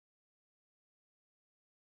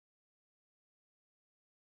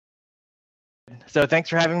So thanks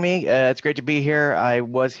for having me. It's great to be here. I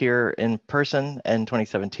was here in person in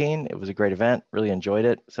 2017. It was a great event, really enjoyed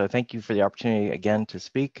it. So thank you for the opportunity again to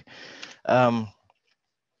speak. Um,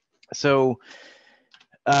 so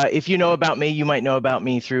if you know about me, you might know about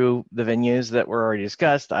me through the venues that were already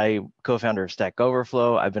discussed. I co-founder of Stack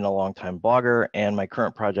Overflow. I've been a long-time blogger, and my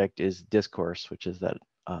current project is Discourse, which is that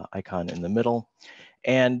icon in the middle.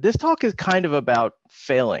 And this talk is kind of about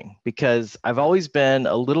failing, because I've always been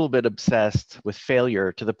a little bit obsessed with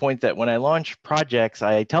failure, to the point that when I launch projects,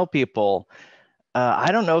 I tell people,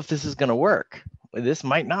 I don't know if this is going to work. This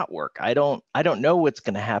might not work. I don't know what's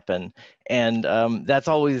going to happen. And that's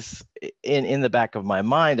always in the back of my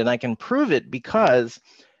mind. And I can prove it because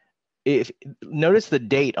if notice the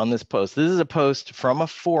date on this post. This is a post from a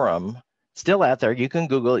forum still out there. You can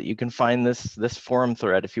Google it. You can find this forum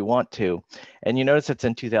thread if you want to. And you notice it's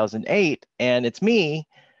in 2008, and it's me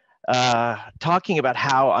talking about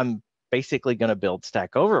how I'm basically going to build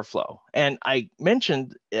Stack Overflow. And I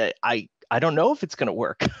mentioned I don't know if it's going to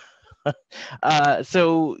work.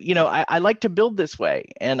 So, you know, I like to build this way,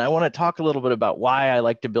 and I want to talk a little bit about why I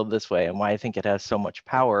like to build this way and why I think it has so much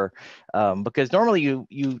power. Because normally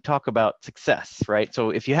you talk about success, right? So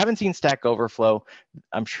if you haven't seen Stack Overflow,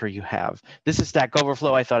 I'm sure you have. This is Stack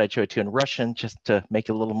Overflow. I thought I'd show it to you in Russian just to make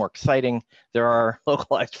it a little more exciting. There are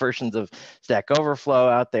localized versions of Stack Overflow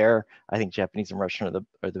out there. I think Japanese and Russian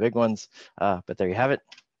are the big ones, but there you have it.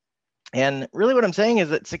 And really what I'm saying is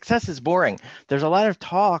that success is boring. There's a lot of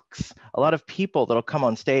talks, a lot of people that'll come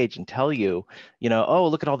on stage and tell you, you know, oh,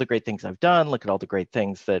 look at all the great things I've done. Look at all the great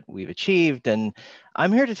things that we've achieved. And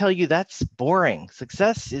I'm here to tell you that's boring.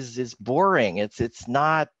 Success is boring. It's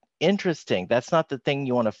not interesting. That's not the thing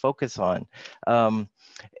you want to focus on.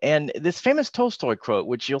 And this famous Tolstoy quote,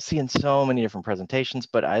 which you'll see in so many different presentations,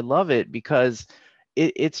 but I love it because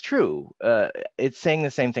it's true. It's saying the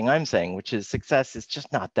same thing I'm saying, which is success is just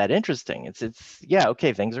not that interesting. It's yeah,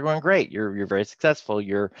 okay, things are going great. You're very successful.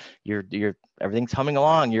 You're everything's humming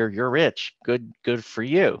along. You're rich. Good for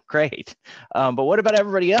you. Great. But what about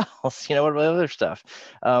everybody else? You know, what about other stuff?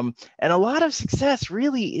 And a lot of success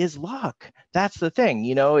really is luck. That's the thing.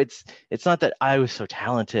 You know, it's not that I was so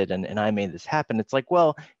talented and I made this happen. It's like,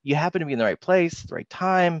 well, you happen to be in the right place, the right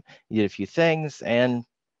time. You did a few things, and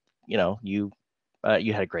you know, you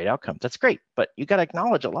had a great outcome. That's great, but you got to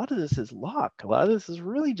acknowledge a lot of this is luck. A lot of this is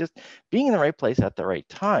really just being in the right place at the right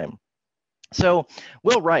time. So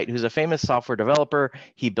Will Wright, who's a famous software developer,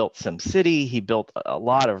 he built SimCity, he built a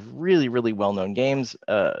lot of really, really well-known games,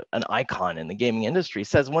 an icon in the gaming industry,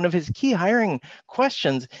 says one of his key hiring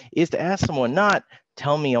questions is to ask someone not,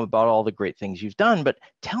 tell me about all the great things you've done, but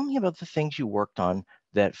tell me about the things you worked on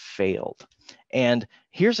that failed. And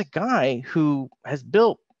here's a guy who has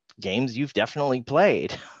built games you've definitely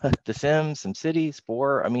played, The Sims, SimCity,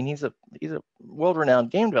 Spore. I mean, he's a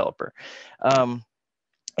world-renowned game developer.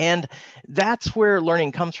 And that's where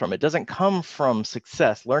learning comes from. It doesn't come from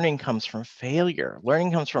success. Learning comes from failure.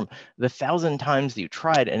 Learning comes from the 1,000 times that you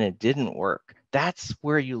tried and it didn't work. That's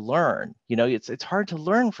where you learn. You know, it's hard to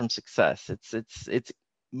learn from success. It's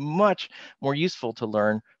much more useful to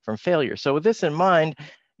learn from failure. So with this in mind,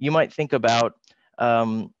 you might think about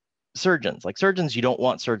surgeons. Like surgeons, you don't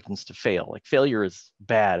want surgeons to fail. Like failure is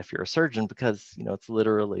bad if you're a surgeon, because you know it's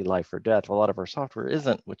literally life or death. A lot of our software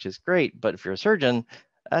isn't, which is great, but if you're a surgeon,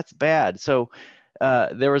 that's bad. So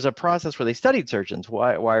there was a process where they studied surgeons.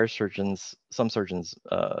 Why are some surgeons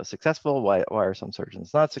successful? Why are some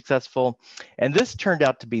surgeons not successful? And this turned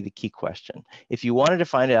out to be the key question. If you wanted to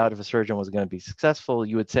find out if a surgeon was going to be successful,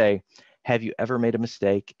 you would say, have you ever made a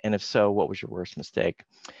mistake? And if so, what was your worst mistake?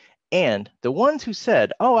 And the ones who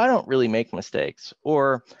said, oh, I don't really make mistakes,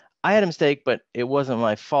 or I had a mistake, but it wasn't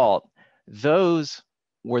my fault, those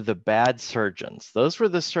were the bad surgeons. Those were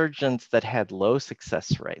the surgeons that had low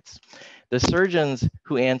success rates. The surgeons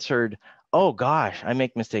who answered, oh gosh, I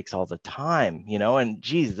make mistakes all the time, you know, and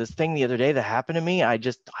geez, this thing the other day that happened to me, I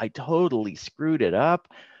totally screwed it up.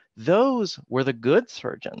 Those were the good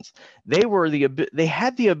surgeons. They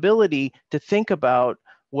had the ability to think about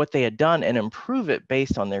what they had done and improve it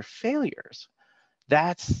based on their failures.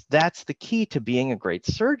 That's the key to being a great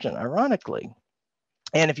surgeon, ironically.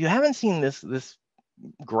 And if you haven't seen this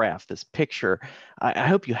graph, this picture, I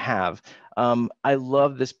hope you have. I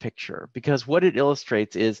love this picture because what it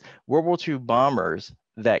illustrates is World War II bombers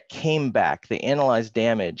that came back. They analyzed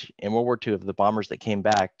damage in World War II of the bombers that came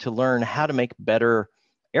back to learn how to make better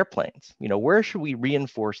airplanes. You know, where should we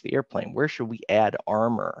reinforce the airplane? Where should we add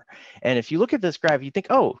armor? And if you look at this graph, you think,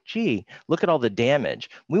 oh, gee, look at all the damage.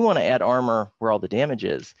 We want to add armor where all the damage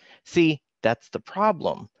is. See, that's the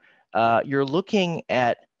problem. You're looking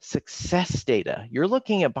at success data. You're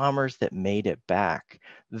looking at bombers that made it back.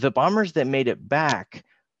 The bombers that made it back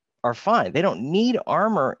are fine. They don't need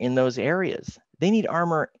armor in those areas. They need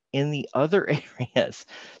armor in the other areas.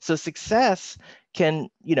 So success can,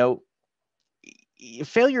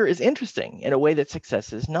 failure is interesting in a way that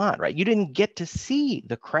success is not, right? You didn't get to see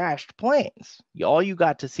the crashed planes. All you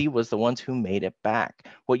got to see was the ones who made it back.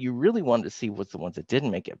 What you really wanted to see was the ones that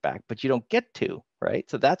didn't make it back, but you don't get to, right?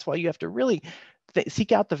 So that's why you have to really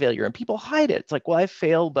seek out the failure, and people hide it. It's like, well, I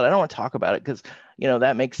failed, but I don't want to talk about it because,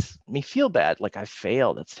 that makes me feel bad. Like I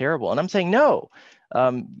failed, that's terrible. And I'm saying, no,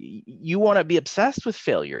 you want to be obsessed with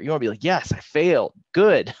failure. You want to be like, yes, I failed,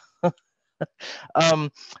 good.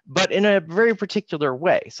 But in a very particular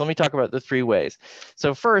way. So let me talk about the 3 ways.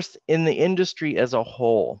 So first, in the industry as a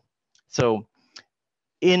whole. So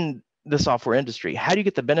in the software industry, how do you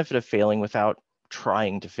get the benefit of failing without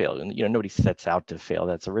trying to fail? And nobody sets out to fail.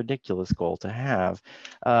 That's a ridiculous goal to have.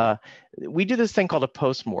 We do this thing called a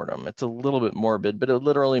postmortem. It's a little bit morbid, but it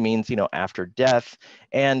literally means after death,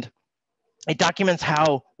 and it documents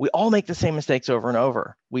how we all make the same mistakes over and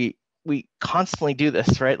over. We constantly do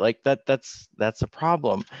this, right? Like that's a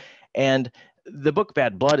problem. And the book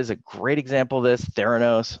Bad Blood is a great example of this.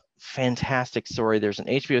 Theranos, fantastic story. There's an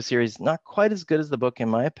HBO series, not quite as good as the book in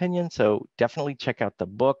my opinion. So definitely check out the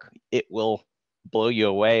book. It will blow you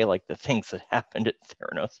away. Like the things that happened at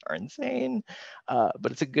Theranos are insane.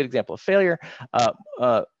 But it's a good example of failure.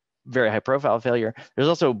 Very high profile failure. There's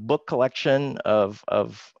also a book collection of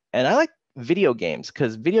and I like video games,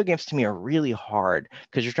 because video games to me are really hard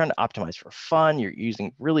because you're trying to optimize for fun. You're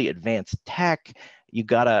using really advanced tech. You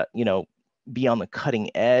gotta, be on the cutting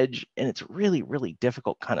edge, and it's really, really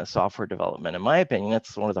difficult kind of software development. In my opinion,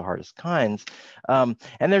 that's one of the hardest kinds. And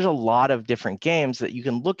there's a lot of different games that you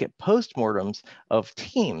can look at postmortems of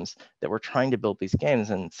teams that were trying to build these games,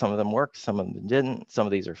 and some of them worked, some of them didn't. Some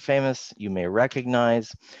of these are famous, you may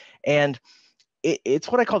recognize. And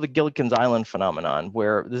it's what I call the Gilligan's Island phenomenon,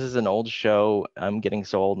 where this is an old show. I'm getting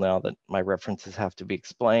so old now that my references have to be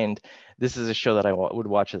explained. This is a show that I would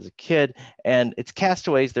watch as a kid, and it's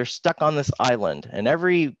castaways. They're stuck on this island, and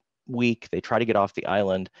every week they try to get off the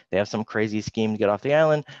island. They have some crazy scheme to get off the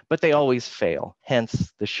island, but they always fail.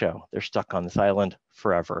 Hence the show. They're stuck on this island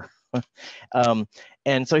forever.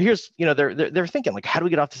 And so here's, they're thinking like, how do we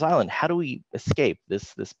get off this island? How do we escape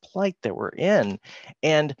this plight that we're in?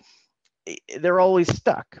 And they're always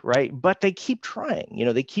stuck, right? But they keep trying,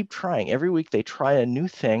 they keep trying. Every week they try a new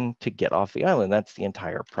thing to get off the island. That's the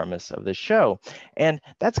entire premise of the show. And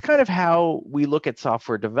that's kind of how we look at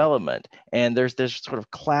software development. And there's sort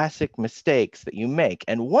of classic mistakes that you make.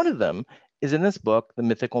 And one of them is in this book, The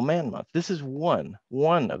Mythical Man Month. This is one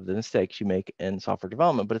of the mistakes you make in software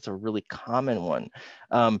development, but it's a really common one.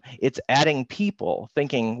 It's adding people,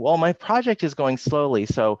 thinking, well, my project is going slowly,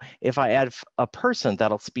 so if I add a person,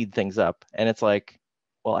 that'll speed things up. And it's like,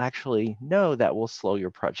 well, actually, no, that will slow your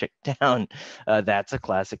project down. That's a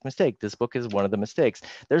classic mistake. This book is one of the mistakes.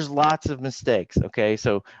 There's lots of mistakes, okay?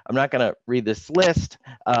 So I'm not gonna read this list,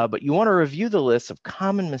 but you wanna review the list of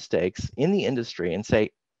common mistakes in the industry and say,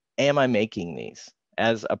 am I making these?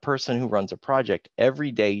 As a person who runs a project,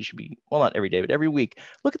 every day you should be, well, not every day, but every week,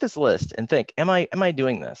 look at this list and think, am I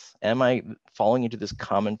doing this? Am I falling into this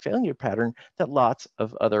common failure pattern that lots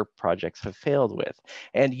of other projects have failed with?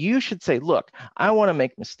 And you should say, look, I want to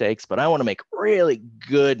make mistakes, but I want to make really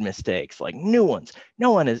good mistakes, like new ones.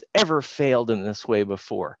 No one has ever failed in this way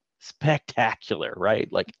before. Spectacular, right?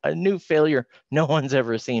 Like a new failure no one's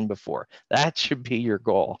ever seen before. That should be your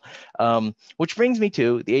goal. Which brings me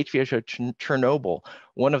to the HBO show Chernobyl.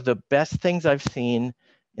 One of the best things I've seen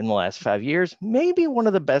in the last 5 years, maybe one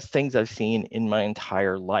of the best things I've seen in my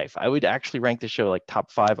entire life. I would actually rank the show like top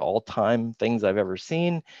 5 all-time things I've ever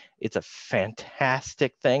seen. It's a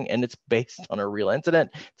fantastic thing, and it's based on a real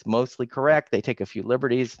incident. It's mostly correct. They take a few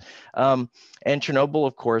liberties. And Chernobyl,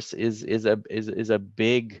 of course, is a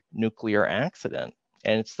big nuclear accident,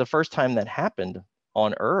 and it's the first time that happened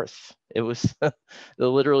on Earth. It was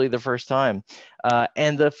literally the first time.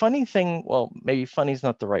 And the funny thing, well, maybe funny is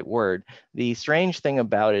not the right word. The strange thing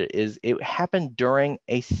about it is it happened during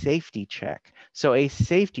a safety check. So a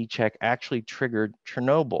safety check actually triggered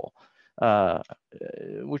Chernobyl,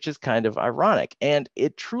 which is kind of ironic. And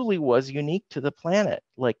it truly was unique to the planet.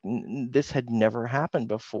 Like this had never happened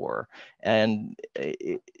before. And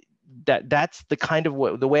that's the kind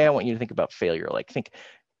of the way I want you to think about failure. Like think,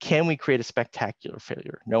 can we create a spectacular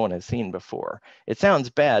failure no one has seen before? It sounds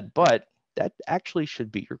bad, but that actually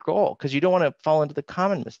should be your goal, because you don't want to fall into the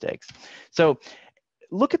common mistakes. So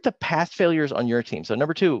look at the past failures on your team. So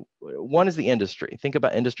number two, one is the industry. Think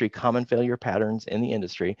about industry, common failure patterns in the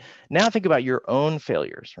industry. Now think about your own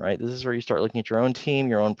failures, right? This is where you start looking at your own team,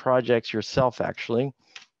 your own projects, yourself actually.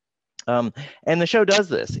 And the show does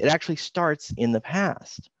this. It actually starts in the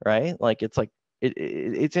past, right? Like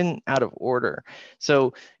it's in out of order.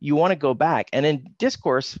 So you want to go back. And in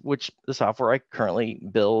Discourse, which the software I currently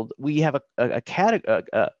build, we have a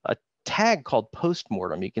tag called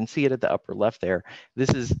postmortem. You can see it at the upper left there. This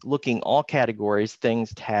is looking all categories,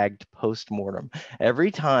 things tagged postmortem. Every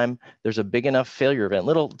time there's a big enough failure event,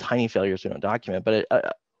 little tiny failures we don't document, but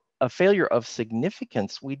a failure of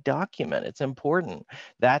significance we document. It's important.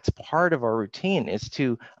 That's part of our routine, is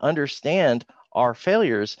to understand our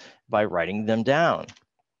failures by writing them down.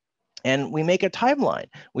 And we make a timeline.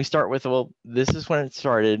 We start with, well, this is when it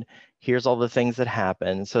started. Here's all the things that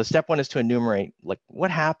happened. So step one is to enumerate, like,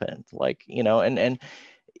 what happened, like, you know, and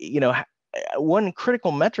you know, one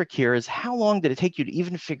critical metric here is how long did it take you to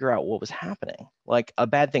even figure out what was happening? Like, a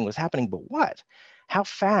bad thing was happening, but what? How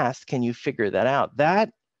fast can you figure that out?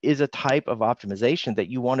 That is a type of optimization that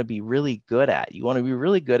you want to be really good at. You want to be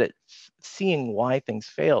really good at seeing why things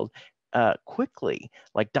failed quickly,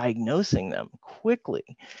 like diagnosing them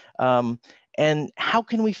quickly. And how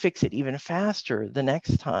can we fix it even faster the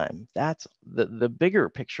next time? That's the bigger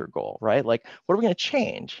picture goal, right? Like, what are we going to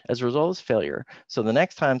change as a result of this failure? So the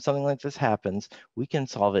next time something like this happens, we can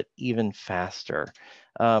solve it even faster.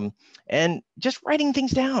 And just writing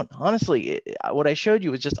things down. Honestly, what I showed you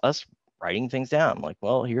was just us writing things down. Like,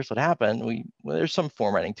 well, here's what happened. Well, there's some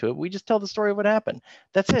formatting to it. We just tell the story of what happened.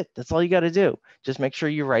 That's it. That's all you got to do. Just make sure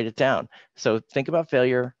you write it down. So think about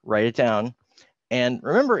failure, write it down. And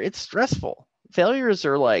remember, it's stressful. Failures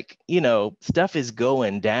are like, you know, stuff is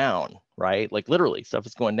going down, right? Like literally stuff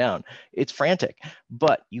is going down. It's frantic,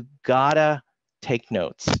 but you gotta take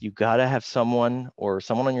notes. You gotta have someone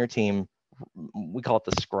on your team, we call it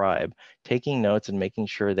the scribe, taking notes and making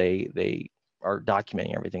sure they are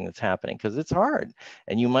documenting everything that's happening, because it's hard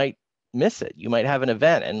and you might miss it. You might have an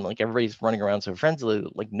event and like everybody's running around so frenziedly,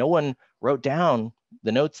 like no one wrote down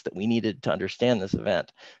the notes that we needed to understand this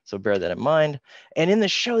event. So bear that in mind. And in the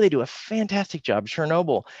show, they do a fantastic job.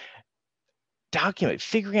 Chernobyl,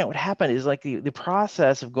 figuring out what happened is like the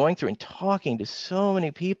process of going through and talking to so many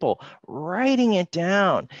people, writing it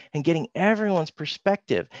down and getting everyone's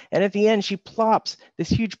perspective. And at the end, she plops this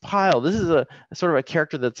huge pile. This is a sort of a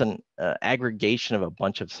character that's an aggregation of a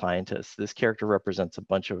bunch of scientists. This character represents a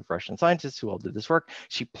bunch of Russian scientists who all did this work.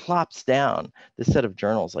 She plops down this set of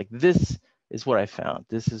journals like, this is what I found.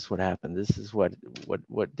 This is what happened. This is what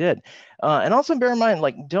did. And also bear in mind,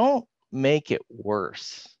 like, don't make it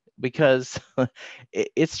worse, because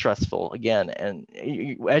it's stressful again. And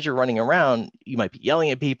as you're running around, you might be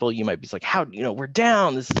yelling at people. You might be like, how, you know, we're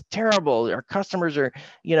down. This is terrible. Our customers are,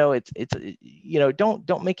 you know, you know,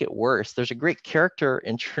 don't make it worse. There's a great character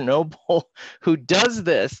in Chernobyl who does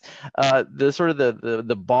this. The sort of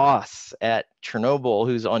the boss at Chernobyl,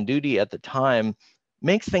 who's on duty at the time,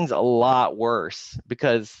 makes things a lot worse,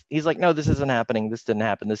 because he's like, no, this isn't happening. This didn't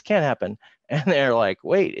happen. This can't happen. And they're like,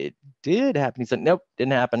 wait, it did happen. He's like, nope,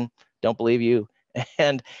 didn't happen. Don't believe you.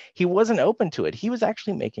 And he wasn't open to it. He was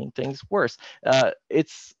actually making things worse.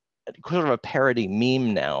 It's sort of a parody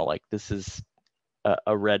meme now. Like, this is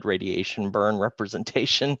a red radiation burn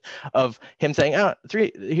representation of him saying, oh,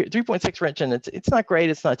 3.6 Rich, and it's not great,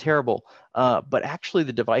 it's not terrible. But actually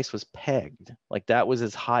the device was pegged. Like, that was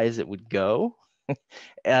as high as it would go.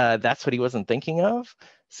 That's what he wasn't thinking of.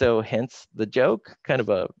 So hence the joke, kind of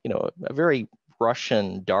a, you know, a very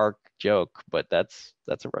Russian dark joke, but that's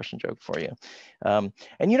a Russian joke for you.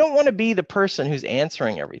 And you don't want to be the person who's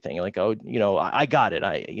answering everything. Like, oh, you know, I got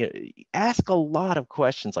it. You know, ask a lot of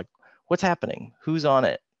questions like, what's happening? Who's on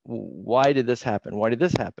it? Why did this happen? Why did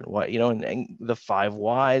this happen? Why, you know, and the 5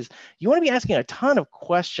 whys. You want to be asking a ton of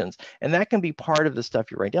questions, and that can be part of the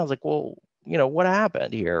stuff you write down. It's like, well, you know, what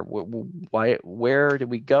happened here? Why, where did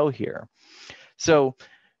we go here? So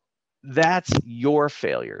that's your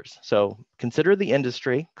failures. So consider the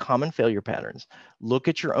industry, common failure patterns. Look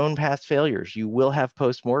at your own past failures. You will have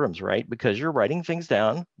postmortems, right? Because you're writing things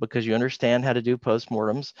down, because you understand how to do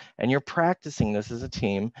postmortems, and you're practicing this as a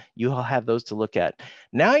team. You'll have those to look at.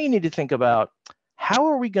 Now you need to think about, how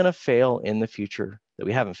are we going to fail in the future that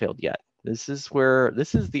we haven't failed yet? This is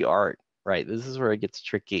the art, right? This is where it gets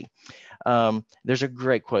tricky. There's a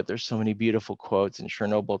great quote. There's so many beautiful quotes in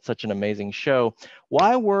Chernobyl. It's such an amazing show.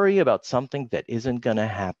 Why worry about something that isn't going to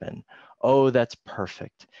happen? Oh, that's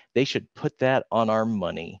perfect. They should put that on our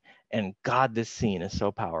money. And God, this scene is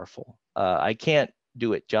so powerful. I can't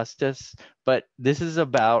do it justice, but this is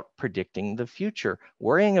about predicting the future,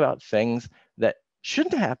 worrying about things that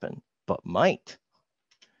Shouldn't happen, but might.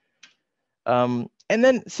 And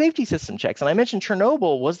then safety system checks. And I mentioned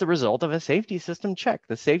Chernobyl was the result of a safety system check.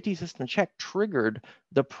 The safety system check triggered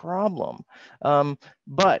the problem.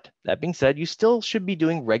 But that being said, you still should be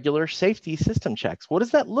doing regular safety system checks. What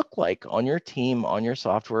does that look like on your team, on your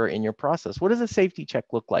software, in your process? What does a safety check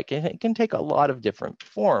look like? And it can take a lot of different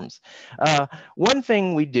forms. One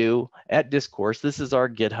thing we do at Discourse, this is our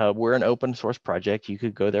GitHub. We're an open source project. You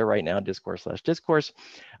could go there right now, discourse/discourse.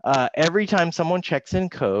 Every time someone checks in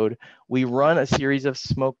code, we run a series of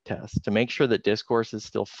smoke tests to make sure that Discourse is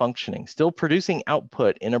still functioning, still producing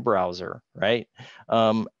output in a browser, right?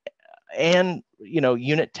 And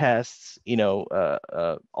unit tests,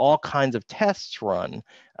 all kinds of tests run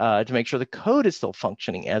to make sure the code is still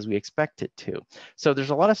functioning as we expect it to. So there's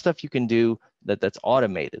a lot of stuff you can do that's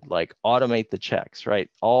automated, like automate the checks, right?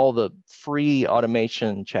 All the free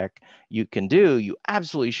automation check you can do, you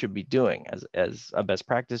absolutely should be doing as a best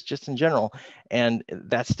practice just in general, and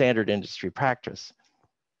that's standard industry practice.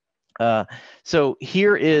 So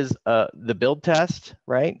here is the build test,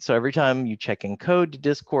 right? So every time you check in code to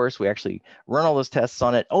Discourse, we actually run all those tests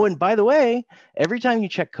on it. Oh, and by the way, every time you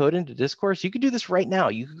check code into Discourse, you could do this right now.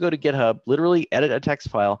 You could go to GitHub, literally edit a text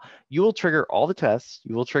file. You will trigger all the tests.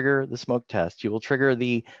 You will trigger the smoke test. You will trigger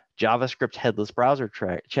the JavaScript headless browser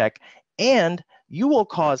check, and you will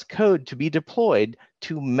cause code to be deployed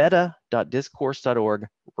to meta.discourse.org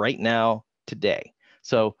right now, today.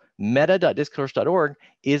 So meta.discourse.org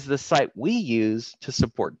is the site we use to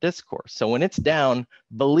support Discourse. So when it's down,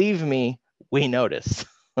 believe me, we notice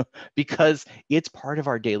because it's part of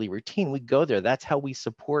our daily routine. We go there. That's how we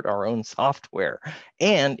support our own software.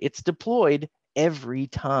 And it's deployed every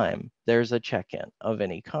time there's a check-in of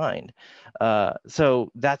any kind.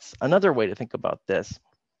 So that's another way to think about this.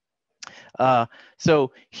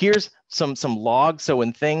 So here's some logs. So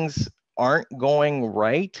when things aren't going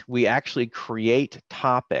right, we actually create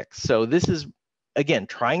topics. So this is, again,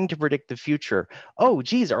 trying to predict the future. Oh,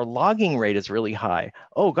 geez, our logging rate is really high.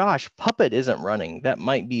 Oh gosh, Puppet isn't running. That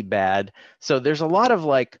might be bad. So there's a lot of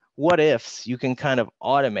like what ifs you can kind of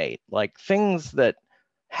automate, like things that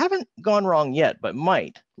haven't gone wrong yet, but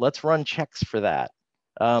might. Let's run checks for that.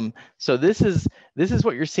 So this is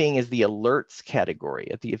what you're seeing is the alerts category.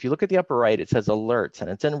 If you look at the upper right, it says alerts,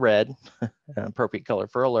 and it's in red, an appropriate color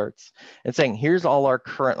for alerts. It's saying here's all our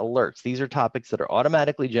current alerts. These are topics that are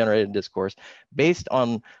automatically generated in Discourse based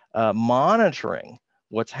on monitoring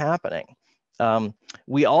what's happening.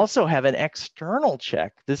 We also have an external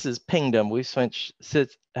check. This is Pingdom. We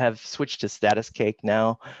have switched to Status Cake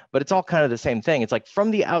now, but it's all kind of the same thing. It's like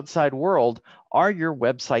from the outside world, are your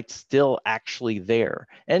websites still actually there?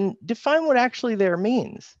 And define what actually there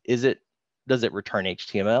means. Does it return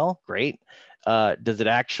HTML? Great. Does it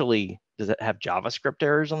have JavaScript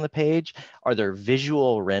errors on the page? Are there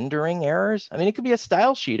visual rendering errors? I mean, it could be a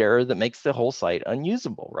style sheet error that makes the whole site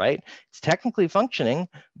unusable, right? It's technically functioning,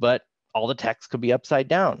 but all the text could be upside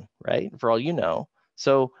down, right? For all you know.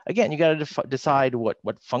 So again, you got to decide what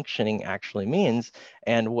functioning actually means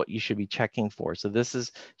and what you should be checking for. So this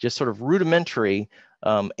is just sort of rudimentary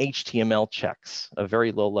HTML checks, a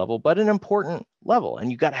very low level, but an important level.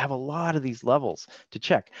 And you got to have a lot of these levels to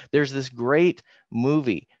check. There's this great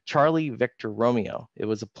movie, Charlie Victor Romeo. It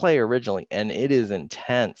was a play originally, and it is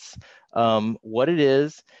intense. What it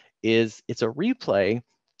is it's a replay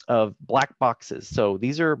of black boxes. So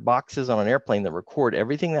these are boxes on an airplane that record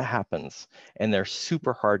everything that happens, and they're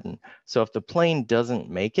super hardened. So if the plane doesn't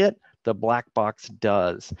make it, the black box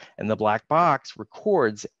does. And the black box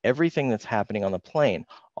records everything that's happening on the plane,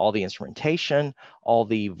 all the instrumentation, all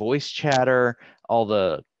the voice chatter, all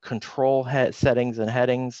the control settings and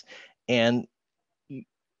headings. And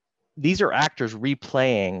these are actors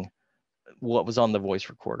replaying what was on the voice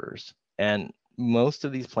recorders. And most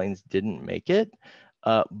of these planes didn't make it.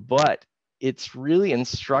 But it's really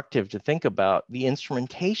instructive to think about the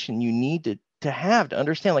instrumentation you need to have to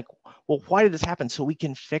understand, like, well, why did this happen? So we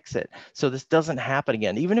can fix it. So this doesn't happen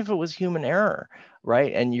again, even if it was human error,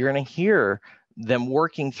 right? And you're going to hear them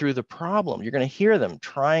working through the problem. You're going to hear them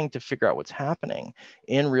trying to figure out what's happening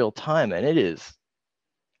in real time. And it is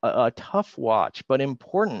a tough watch, but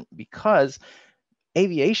important because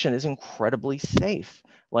aviation is incredibly safe.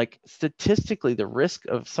 Like statistically, the risk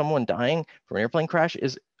of someone dying from an airplane crash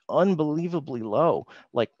is unbelievably low.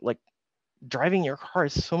 Like driving your car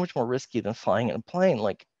is so much more risky than flying in a plane,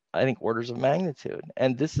 like I think orders of magnitude.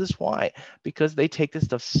 And this is why, because they take this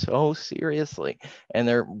stuff so seriously and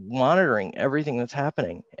they're monitoring everything that's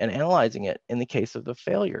happening and analyzing it in the case of the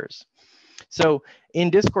failures. So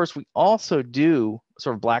in Discourse, we also do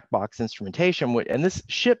sort of black box instrumentation, and this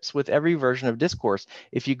ships with every version of Discourse.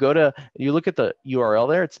 If you look at the URL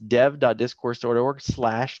there, it's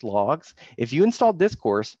dev.discourse.org/logs. If you install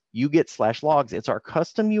Discourse, you get /logs. It's our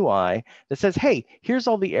custom UI that says, hey, here's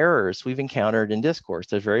all the errors we've encountered in Discourse.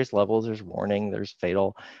 There's various levels, there's warning, there's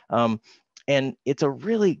fatal. And it's a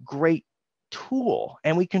really great tool,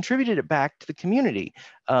 and we contributed it back to the community.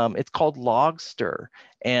 It's called Logster,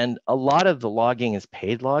 and a lot of the logging is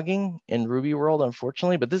paid logging in Ruby world,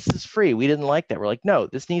 unfortunately, but this is free. We didn't like that. We're like, no,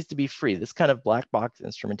 this needs to be free. This kind of black box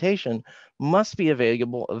instrumentation must be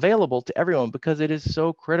available to everyone because it is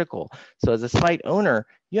so critical. So as a site owner,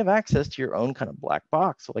 you have access to your own kind of black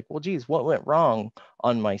box. So like, well, geez, what went wrong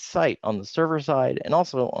on my site on the server side and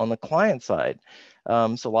also on the client side?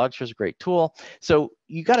 So Logster is a great tool. So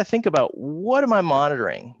you got to think about, what am I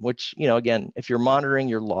monitoring? Which, again, if you're monitoring,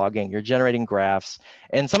 you're logging, you're generating graphs,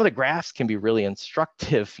 and some of the graphs can be really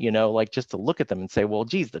instructive, like just to look at them and say, well,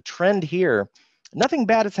 geez, the trend here, nothing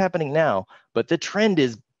bad is happening now, but the trend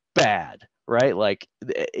is bad, right? Like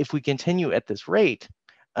if we continue at this rate,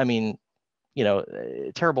 I mean,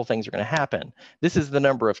 terrible things are going to happen. This is the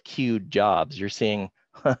number of queued jobs. You're seeing,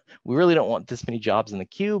 we really don't want this many jobs in the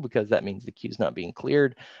queue because that means the queue's not being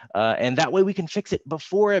cleared. And that way we can fix it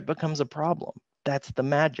before it becomes a problem. That's the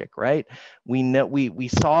magic, right? We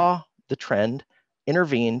saw the trend,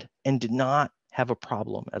 intervened, and did not have a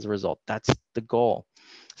problem as a result. That's the goal.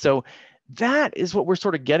 So that is what we're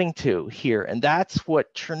sort of getting to here. And that's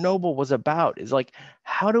what Chernobyl was about, is like,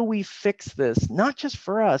 how do we fix this, not just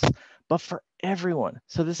for us, but for everyone,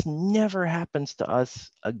 so this never happens to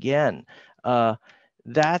us again.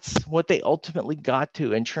 That's what they ultimately got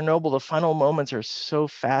to. And Chernobyl, the final moments are so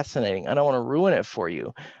fascinating. I don't want to ruin it for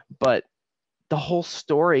you, but the whole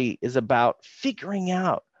story is about figuring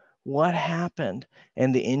out what happened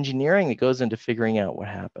and the engineering that goes into figuring out what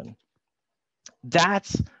happened.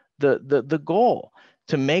 That's the goal,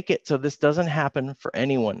 to make it so this doesn't happen for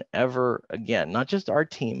anyone ever again, not just our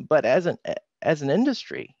team, but as an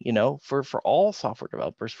industry, for all software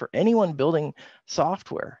developers, for anyone building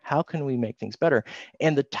software. How can we make things better?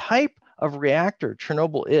 And the type of reactor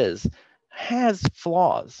Chernobyl has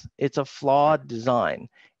flaws. It's a flawed design.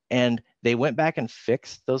 And they went back and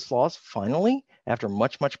fixed those flaws finally after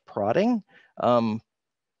much prodding.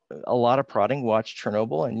 A lot of prodding. Watch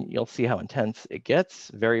Chernobyl and you'll see how intense it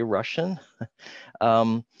gets. Very Russian.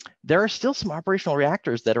 There are still some operational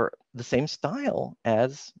reactors that are the same style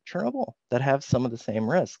as Chernobyl that have some of the same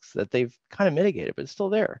risks that they've kind of mitigated, but it's still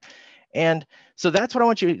there. And so that's what I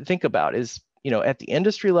want you to think about is, at the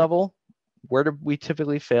industry level, where do we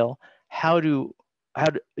typically fail? How do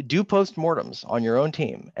postmortems on your own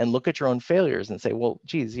team and look at your own failures and say, well,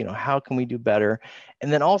 geez, how can we do better?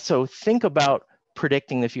 And then also think about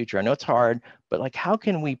predicting the future. I know it's hard, but like, how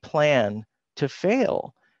can we plan to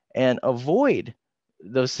fail and avoid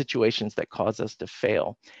those situations that cause us to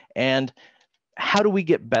fail? And how do we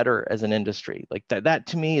get better as an industry? Like that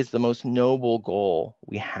to me is the most noble goal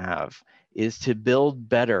we have, is to build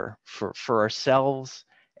better for ourselves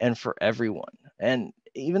and for everyone. And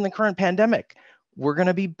even the current pandemic, we're going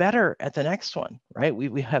to be better at the next one, right?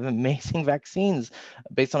 We have amazing vaccines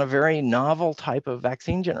based on a very novel type of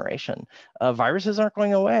vaccine generation. Viruses aren't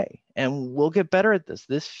going away, and we'll get better at this.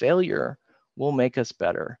 This failure will make us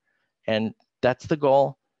better. And that's the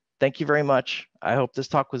goal. Thank you very much. I hope this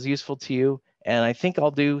talk was useful to you. And I think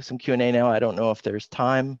I'll do some Q&A now. I don't know if there's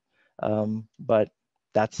time, but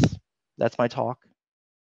that's my talk.